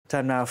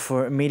Time now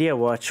for Media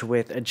Watch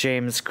with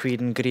James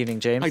Creedon. Good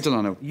evening, James. Hi,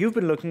 Delano. You've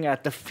been looking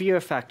at the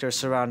fear factor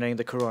surrounding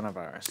the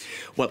coronavirus.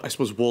 Well, I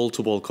suppose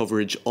wall-to-wall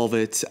coverage of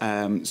it.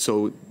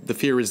 So the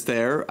fear is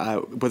there.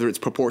 Whether it's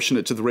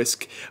proportionate to the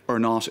risk or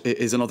not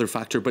is another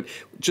factor. But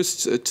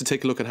just to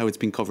take a look at how it's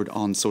been covered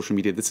on social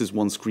media, this is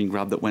one screen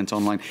grab that went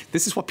online.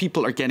 This is what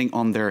people are getting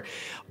on their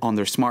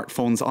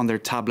smartphones, on their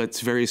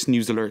tablets, various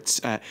news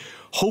alerts.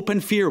 Hope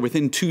and fear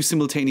within two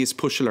simultaneous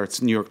push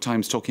alerts. New York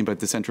Times talking about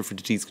the Centre for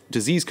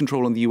Disease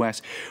Control in the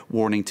US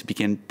warning to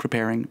begin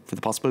preparing for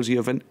the possibility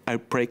of an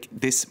outbreak.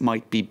 This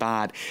might be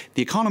bad.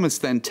 The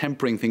Economist then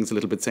tempering things a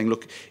little bit, saying,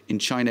 look, in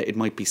China it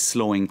might be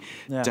slowing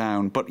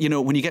down. But, you know,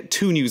 when you get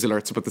two news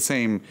alerts about the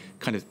same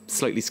kind of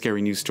slightly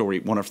scary news story,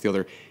 one after the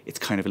other, it's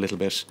kind of a little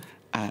bit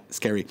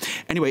scary.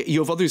 Anyway, you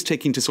have others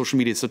taking to social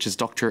media, such as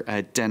Dr.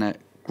 Dena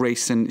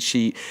Grayson.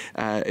 She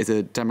is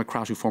a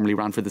Democrat who formerly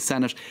ran for the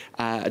Senate,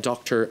 a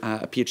doctor,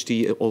 a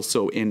PhD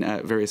also in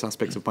various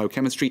aspects of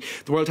biochemistry.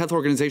 The World Health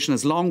Organization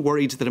has long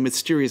worried that a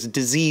mysterious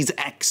disease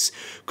X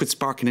could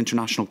spark an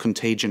international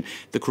contagion.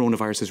 The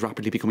coronavirus is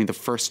rapidly becoming the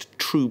first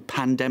true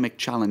pandemic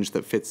challenge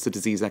that fits the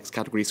disease X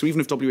category. So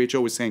even if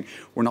WHO is saying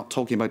we're not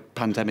talking about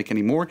pandemic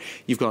anymore,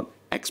 you've got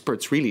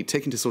experts really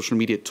taking to social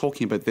media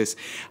talking about this,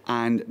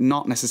 and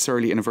not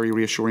necessarily in a very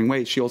reassuring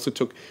way. She also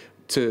took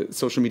to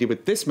social media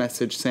with this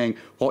message saying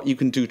what you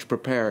can do to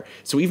prepare.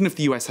 So even if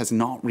the US has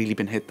not really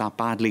been hit that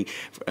badly,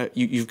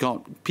 you've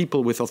got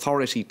people with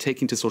authority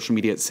taking to social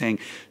media saying,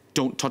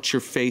 don't touch your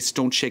face,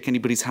 don't shake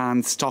anybody's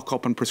hands, stock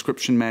up on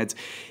prescription meds.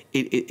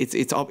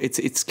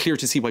 It's clear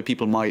to see why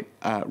people might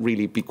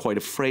really be quite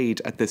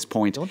afraid at this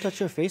point. Don't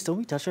touch your face. Don't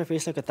we touch our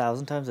face like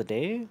 1,000 times a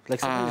day? Like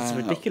something that's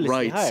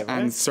ridiculously high, right?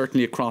 And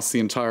certainly across the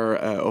entire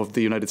of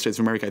the United States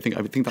of America, I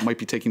think that might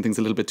be taking things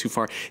a little bit too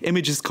far.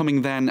 Images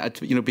coming then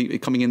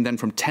coming in then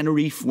from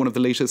Tenerife, one of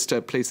the latest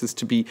places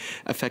to be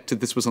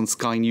affected. This was on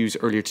Sky News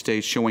earlier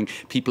today, showing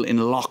people in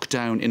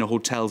lockdown in a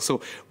hotel.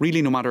 So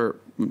really, no matter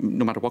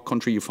what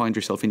country you find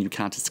yourself in, you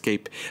can't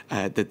escape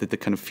the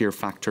kind of fear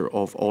factor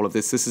of all of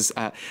this. This is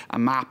a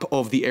map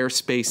of the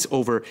airspace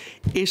over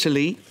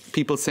Italy.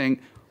 People saying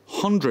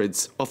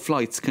hundreds of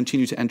flights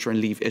continue to enter and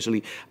leave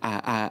Italy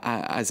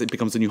as it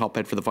becomes a new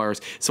hotbed for the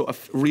virus. So a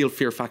real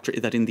fear factor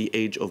is that in the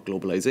age of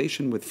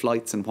globalization, with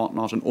flights and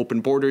whatnot and open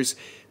borders,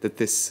 that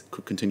this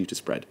could continue to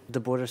spread. The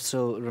borders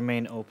still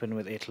remain open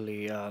with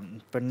Italy,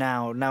 but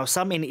now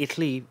some in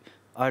Italy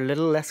are a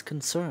little less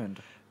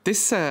concerned.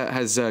 This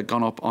has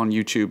gone up on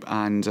YouTube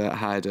and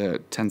had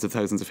tens of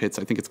thousands of hits.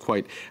 I think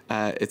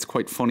it's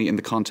quite funny in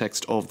the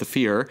context of the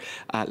fear.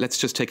 Let's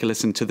just take a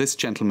listen to this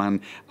gentleman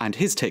and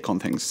his take on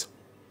things.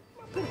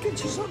 Perché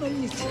ci sono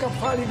gli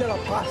scaffali della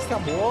pasta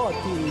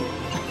vuoti?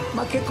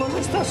 Ma che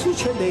cosa sta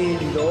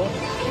succedendo?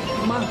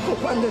 Manco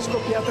quando è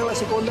scoppiata la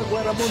seconda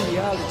guerra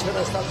mondiale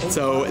c'era stato.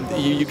 So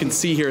you can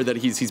see here that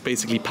he's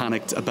basically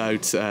panicked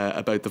about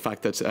the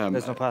fact that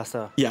there's no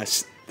pasta.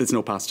 Yes. There's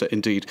no pasta,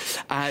 indeed.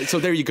 So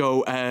there you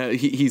go.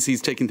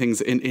 He's taking things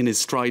in his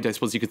stride, I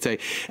suppose you could say.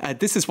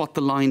 This is what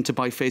the line to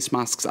buy face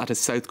masks at a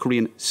South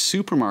Korean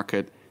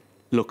supermarket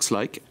looks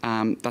like.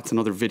 That's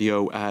another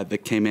video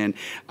that came in.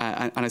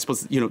 And I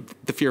suppose,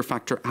 the fear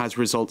factor has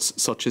results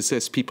such as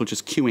this, people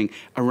just queuing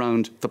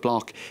around the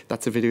block.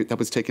 That's a video that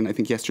was taken, I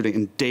think, yesterday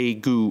in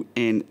Daegu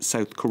in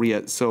South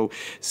Korea. So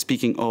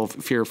speaking of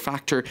fear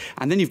factor,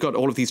 and then you've got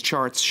all of these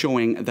charts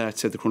showing that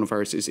the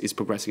coronavirus is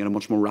progressing at a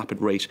much more rapid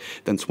rate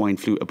than swine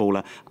flu,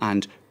 Ebola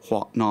and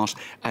whatnot.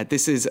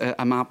 This is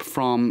a map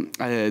from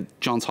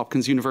Johns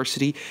Hopkins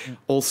University.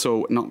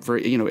 Also not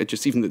very, it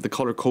just, even the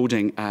colour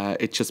coding,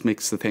 it just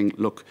makes the thing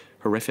look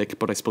horrific.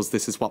 But I suppose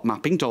this is what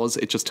mapping does.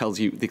 It just tells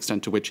you the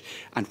extent to which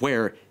and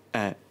where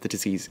the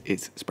disease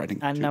is spreading.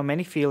 And now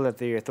many feel that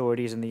the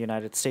authorities in the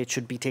United States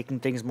should be taking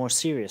things more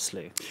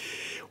seriously.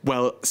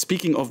 Well,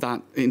 speaking of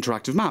that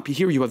interactive map,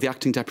 here you have the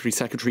Acting Deputy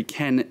Secretary,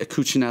 Ken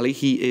Cuccinelli.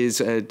 He is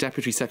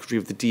Deputy Secretary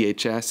of the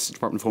DHS,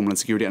 Department of Homeland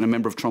Security, and a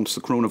member of Trump's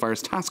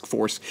coronavirus task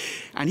force.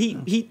 And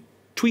he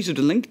tweeted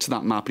a link to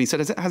that map, and he said,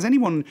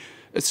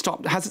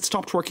 has it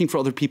stopped working for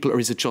other people, or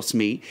is it just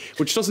me?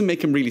 Which doesn't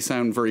make him really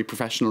sound very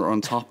professional or on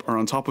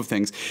top of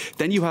things.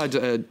 Then you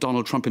had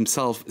Donald Trump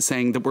himself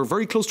saying that we're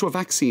very close to a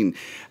vaccine.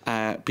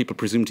 People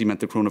presumed he meant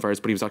the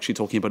coronavirus, but he was actually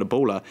talking about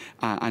Ebola,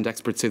 and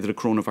experts say that a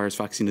coronavirus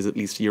vaccine is at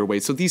least a year away.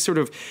 So these sort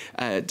of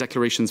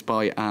declarations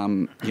by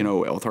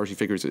authority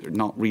figures are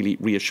not really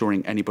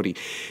reassuring anybody.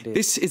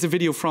 This is a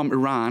video from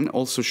Iran,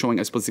 also showing,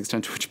 I suppose, the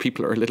extent to which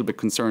people are a little bit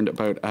concerned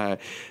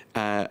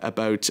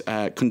about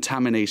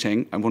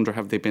contaminating. I wonder,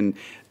 have they been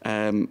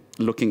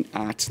looking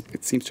at,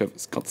 it seems to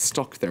have got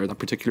stuck there, that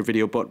particular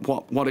video, but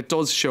what it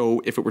does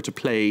show, if it were to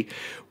play,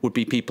 would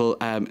be people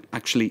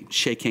actually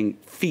shaking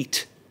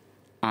feet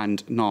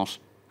and not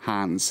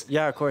hands.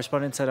 Yeah, our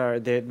correspondent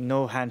said there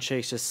no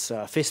handshakes, just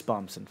fist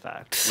bumps, in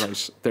fact.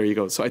 Right, there you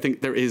go. So I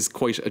think there is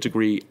quite a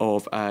degree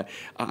of, and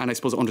I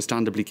suppose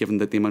understandably given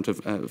the amount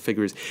of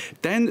figures.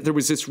 Then there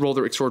was this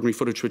rather extraordinary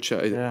footage, which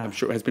I'm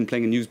sure has been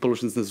playing in news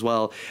bulletins as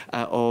well,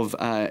 of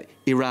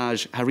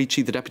Iraj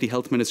Harichi, the Deputy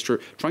Health Minister,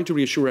 trying to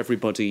reassure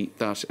everybody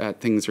that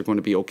things are going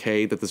to be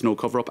okay, that there's no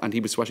cover-up, and he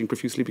was sweating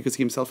profusely because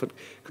he himself had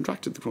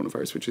contracted the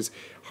coronavirus, which is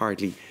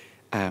hardly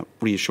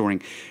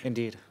reassuring.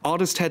 Indeed.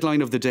 Oddest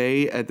headline of the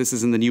day, this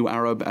is in the New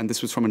Arab, and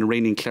this was from an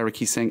Iranian cleric.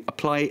 He's saying,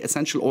 apply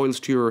essential oils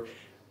to your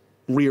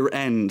rear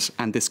end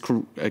and this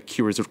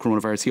cures of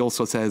coronavirus. He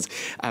also says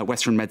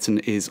Western medicine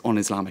is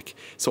un-Islamic.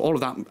 So all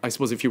of that, I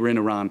suppose if you were in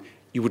Iran,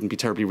 you wouldn't be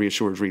terribly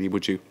reassured, really,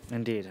 would you?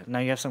 Indeed. Now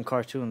you have some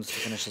cartoons to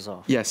finish us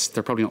off. Yes,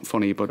 they're probably not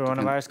funny, but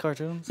coronavirus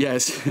cartoons?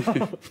 Yes,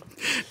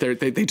 they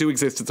do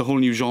exist. It's a whole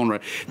new genre.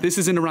 This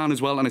is in Iran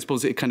as well, and I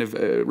suppose it kind of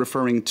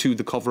referring to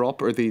the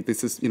cover-up, or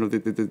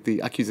the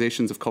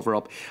accusations of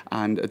cover-up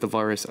and the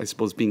virus, I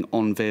suppose, being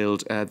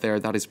unveiled there.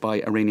 That is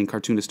by Iranian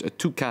cartoonist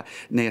Tuka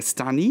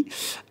Neyastani.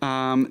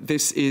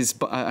 This is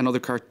another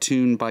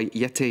cartoon by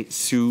Yete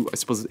Su. I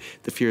suppose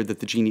the fear that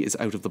the genie is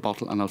out of the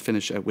bottle, and I'll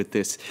finish with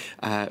this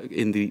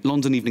in the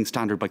London Evening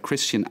Standard by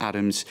Christian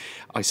Adams.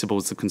 I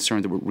suppose the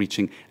concern that we're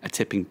reaching a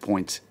tipping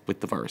point with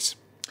the virus.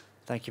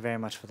 Thank you very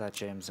much for that,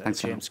 James.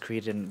 Thanks, James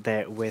Creedon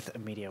there with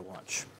Media Watch.